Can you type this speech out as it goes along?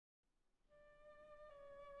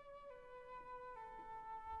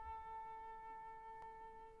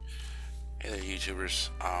YouTubers?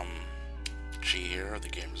 G here, the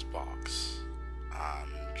Gamer's Box.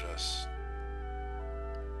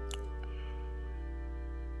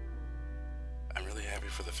 I'm really happy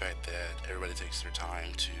for the fact that everybody takes their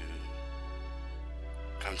time to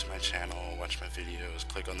come to my channel, watch my videos,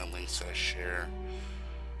 click on the links that I share,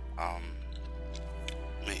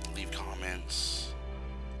 leave comments.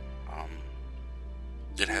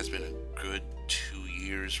 It has been a good 2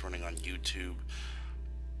 years running on YouTube.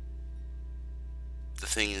 The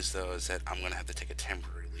thing is, though, is that I'm going to have to take a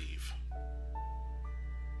temporary leave.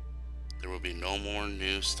 There will be no more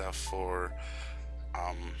new stuff for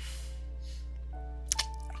a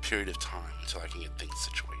period of time until I can get things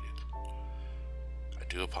situated. I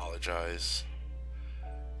do apologize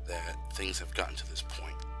that things have gotten to this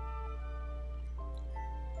point.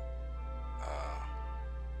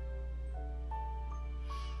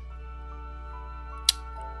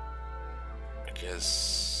 I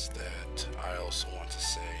guess that I also want to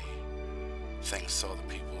say thanks to all the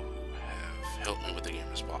people who have helped me with the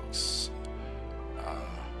Gamer's Box,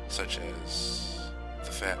 such as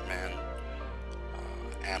the Fat Man,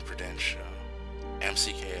 Amperdentia,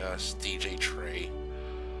 MC Chaos, DJ Trey.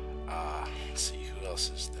 Let's see who else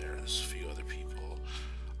is there. There's a few other people.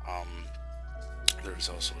 There's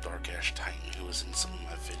also Dark Ash Titan, who was in some of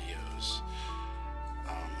my videos.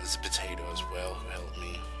 There's a Potato as well, who helped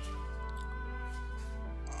me.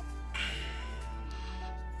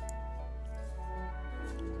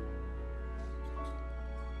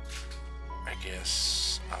 I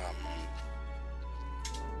guess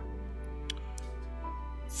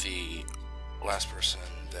the last person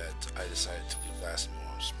that I decided to leave last, and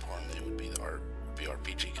most importantly, would be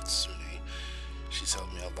RPG Kitsune. She's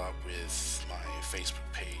helped me a lot with my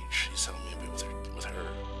Facebook page. She's helped me a bit with her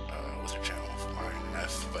channel of mine, and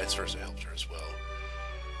I've vice versa helped her as well.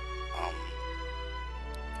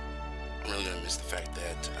 I'm really gonna miss the fact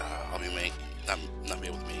that I'll be not be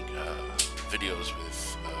able to make videos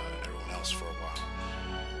with everyone else for a while,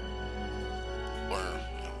 or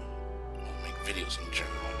make videos in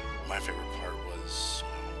general. My favorite part was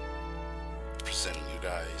presenting you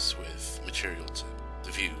guys with material to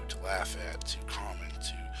view, to laugh at, to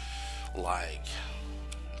comment, to like,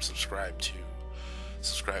 subscribe to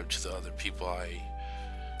the other people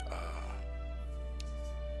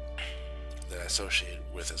that I associate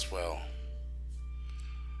with as well.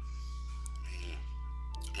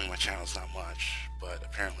 I mean, my channel's not much, but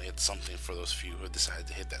apparently it's something for those few who have decided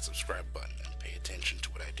to hit that subscribe button and pay attention to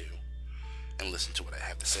what I do and listen to what I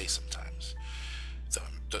have to say sometimes.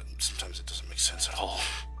 Though sometimes it doesn't make sense at all.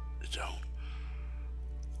 It don't.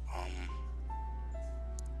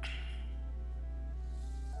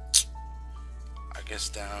 I guess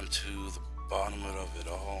down to the bottom of it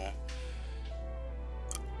all,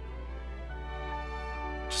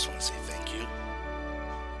 just want to say thank you.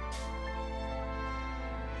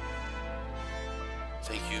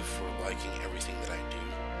 Thank you for liking everything that I do,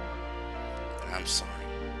 and I'm sorry.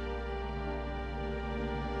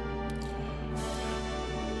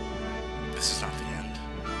 This is not the end.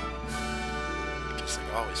 Just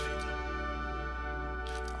like always, people.